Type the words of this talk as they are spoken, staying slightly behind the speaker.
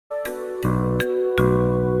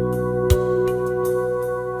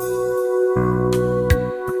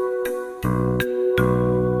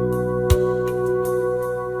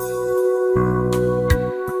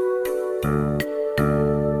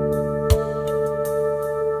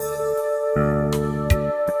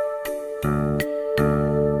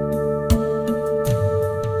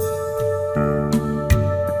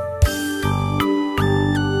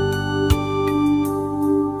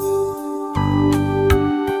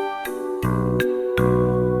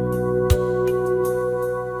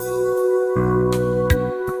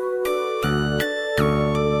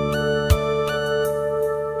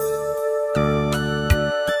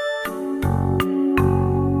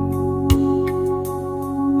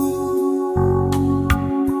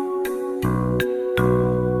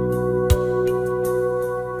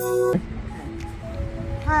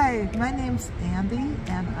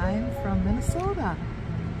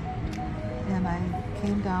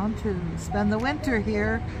came down to spend the winter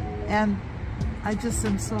here, and I just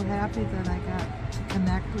am so happy that I got to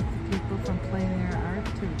connect with the people from Plein Air Art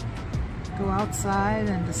to go outside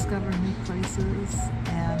and discover new places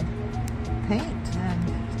and paint and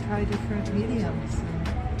try different mediums. And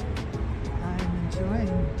I'm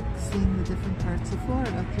enjoying seeing the different parts of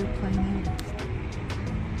Florida through Plein Air.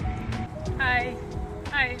 Hi,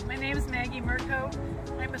 my name is Maggie Murko.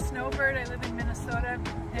 I'm a snowbird. I live in Minnesota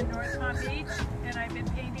in North Palm Beach, and I've been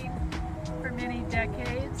painting for many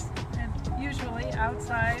decades, and usually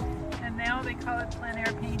outside, and now they call it plein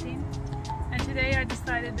air painting. And today I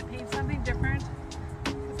decided to paint something different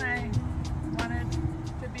because I wanted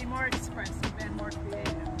to be more expressive and more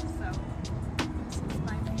creative. So this is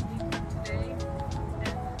my painting for today, and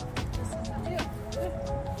this is the view.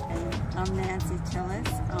 I'm Nancy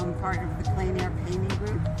Tillis. I'm part of the Plein Air Painting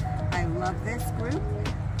Group. I love this group.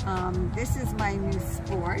 This is my new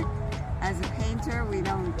sport. As a painter, we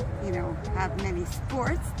don't, have many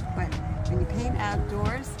sports, but when you paint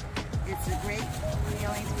outdoors, it's a great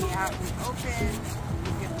feeling to be out in the open.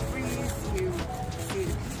 You get the breeze, you see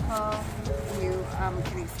the people, you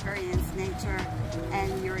can experience nature,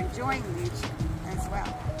 and you're enjoying nature as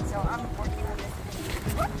well. So I'm working on this.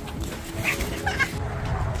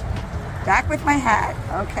 Back with my hat.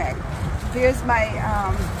 Okay. Here's my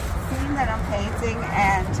scene that I'm painting,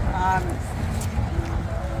 and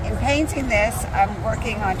in painting this, I'm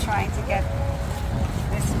working on trying to get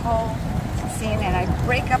this whole scene, and I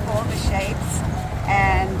break up all the shapes,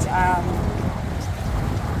 and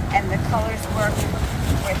the colors work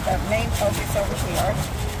with the main focus over here.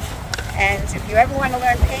 And if you ever want to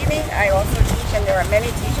learn painting, I also teach, and there are many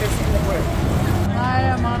teachers in the group.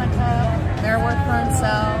 Hi, I'm Monica, Mayor Work for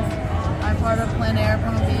Himself. I'm part of Plein Air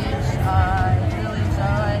Palm Beach. I really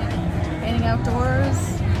enjoy painting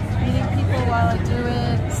outdoors, meeting people while I do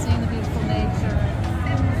it, seeing the beautiful nature,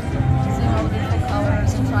 seeing all the beautiful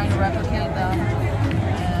colors and trying to replicate them. And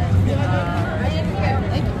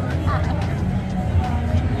thank you.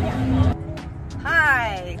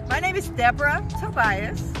 Hi, my name is Deborah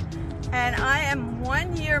Tobias, and I am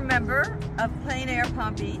 1-year member of Plein Air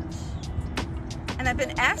Palm Beach. And I've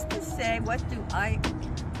been asked to say, what do I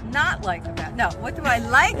not like about it? No, what do I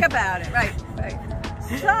like about it? Right.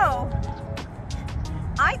 So,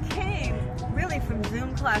 I came really from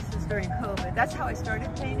Zoom classes during COVID. That's how I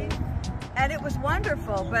started painting. And it was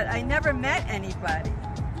wonderful, but I never met anybody.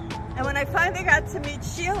 And when I finally got to meet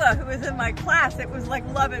Sheila, who was in my class, it was like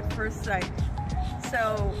love at first sight.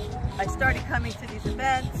 So I started coming to these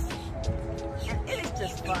events, and it is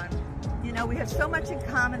just fun. We have so much in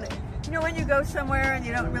common. When you go somewhere and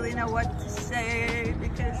you don't really know what to say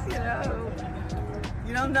because,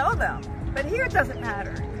 you don't know them. But here it doesn't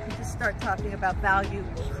matter. You can just start talking about value,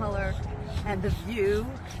 color, and the view,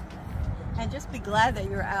 and just be glad that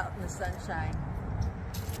you're out in the sunshine.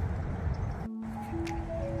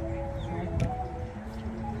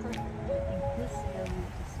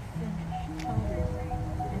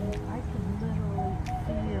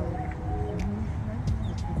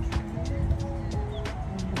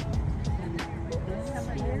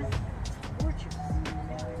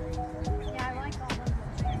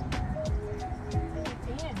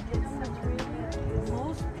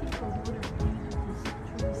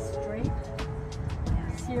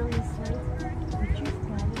 Seriously, but you've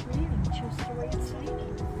got it reading just the way it's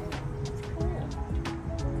leading. It's cool.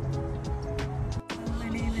 My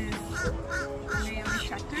name is Naomi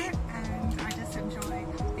Schechter, and I just enjoy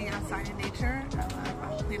being outside in nature. I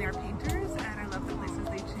love plein air painters, and I love the places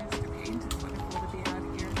they choose to paint. It's wonderful to be out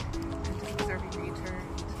here and just observing nature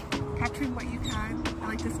and capturing what you can. I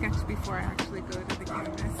like to sketch before I actually go to the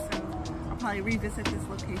canvas, so I'll probably revisit this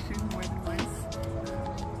location more than once.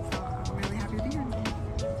 So I'm really happy to be here.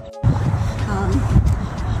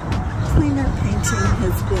 Plein air painting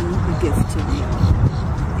has been a gift to me,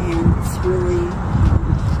 and it's really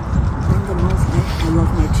one of the most, I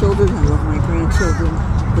love my children, I love my grandchildren,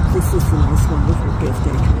 but this is the most wonderful gift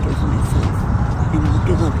I can give myself. And I'll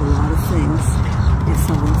give up a lot of things if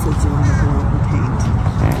someone says you want to go out and paint.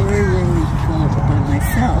 Very rarely go out by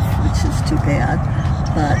myself, which is too bad,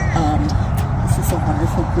 but this is a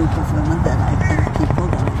wonderful group of women that people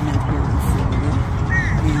that I've met here in Florida,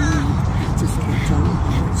 and I just can't tell you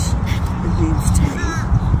how much it means to me.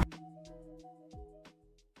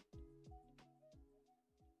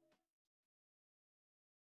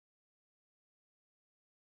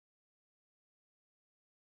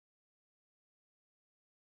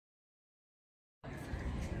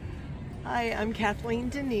 Hi, I'm Kathleen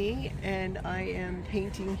Denis, and I am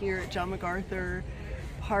painting here at John MacArthur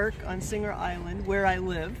Park on Singer Island, where I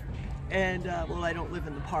live. And well, I don't live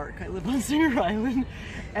in the park, I live on Singer Island,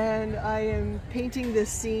 and I am painting this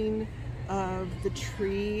scene of the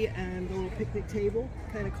tree and the little picnic table.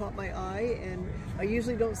 Kind of caught my eye, and I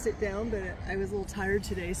usually don't sit down, but I was a little tired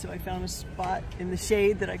today, so I found a spot in the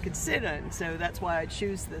shade that I could sit in, so that's why I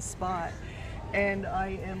choose this spot. And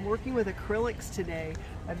I am working with acrylics today.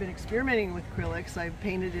 I've been experimenting with acrylics. I've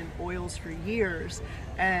painted in oils for years,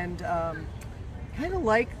 and kind of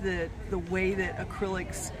like the way that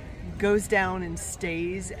acrylics goes down and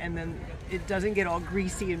stays, and then it doesn't get all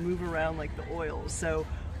greasy and move around like the oils. So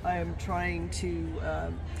I'm trying to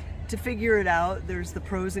figure it out. There's the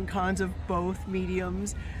pros and cons of both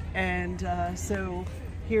mediums, and so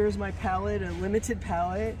here's my palette, a limited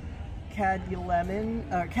palette, cad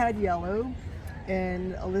yellow,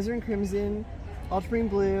 and alizarin crimson, ultramarine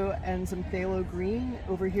blue, and some phthalo green.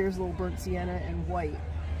 Over here is a little burnt sienna and white.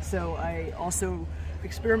 So I also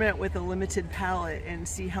experiment with a limited palette and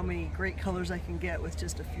see how many great colors I can get with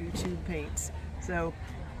just a few tube paints. So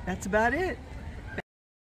that's about it.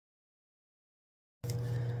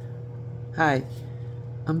 Hi,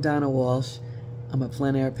 I'm Donna Walsh. I'm a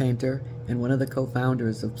plein air painter and one of the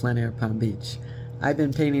co-founders of Plein Air Palm Beach. I've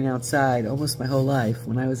been painting outside almost my whole life.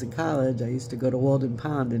 When I was in college, I used to go to Walden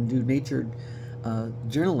Pond and do nature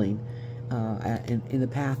journaling in the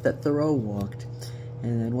path that Thoreau walked.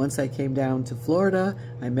 And then once I came down to Florida,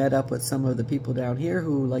 I met up with some of the people down here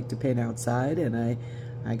who like to paint outside, and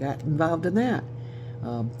I got involved in that.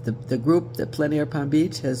 The group, the Plein Air Palm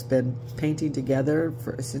Beach, has been painting together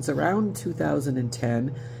since around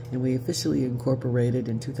 2010, and we officially incorporated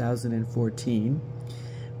in 2014.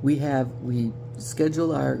 We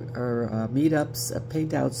schedule our meetups,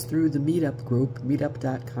 paint-outs through the meetup group,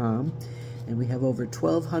 meetup.com, and we have over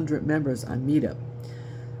 1,200 members on Meetup.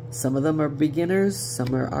 Some of them are beginners,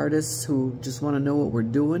 some are artists who just want to know what we're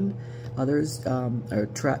doing, others are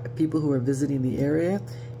people who are visiting the area,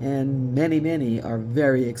 and many are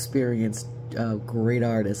very experienced, great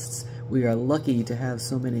artists. We are lucky to have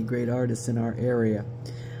so many great artists in our area.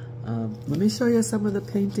 Let me show you some of the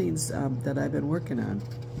paintings that I've been working on.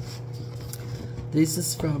 This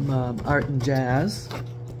is from Art and Jazz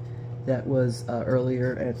that was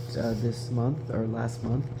earlier at this month, or last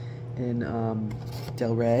month, in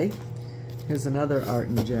Delray. Here's another Art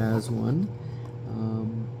and Jazz one.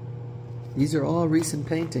 These are all recent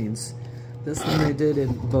paintings. This one I did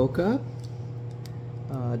in Boca,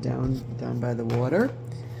 down by the water.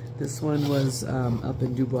 This one was up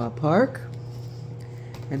in Dubois Park.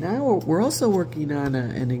 And now we're also working on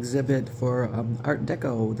an exhibit for Art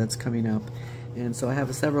Deco that's coming up. And so I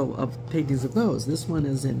have several paintings of those. This one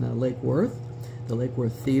is in Lake Worth, the Lake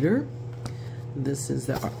Worth Theater. This is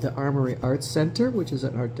the Armory Arts Center, which is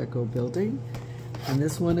an Art Deco building. And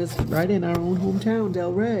this one is right in our own hometown,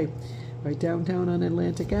 Delray, right downtown on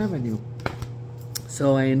Atlantic Avenue.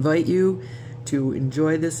 So I invite you to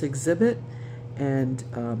enjoy this exhibit and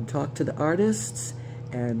talk to the artists.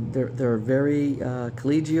 And they're a very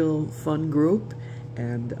collegial, fun group.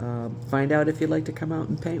 And find out if you'd like to come out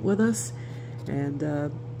and paint with us. And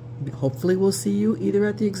hopefully we'll see you either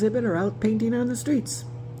at the exhibit or out painting on the streets.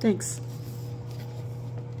 Thanks.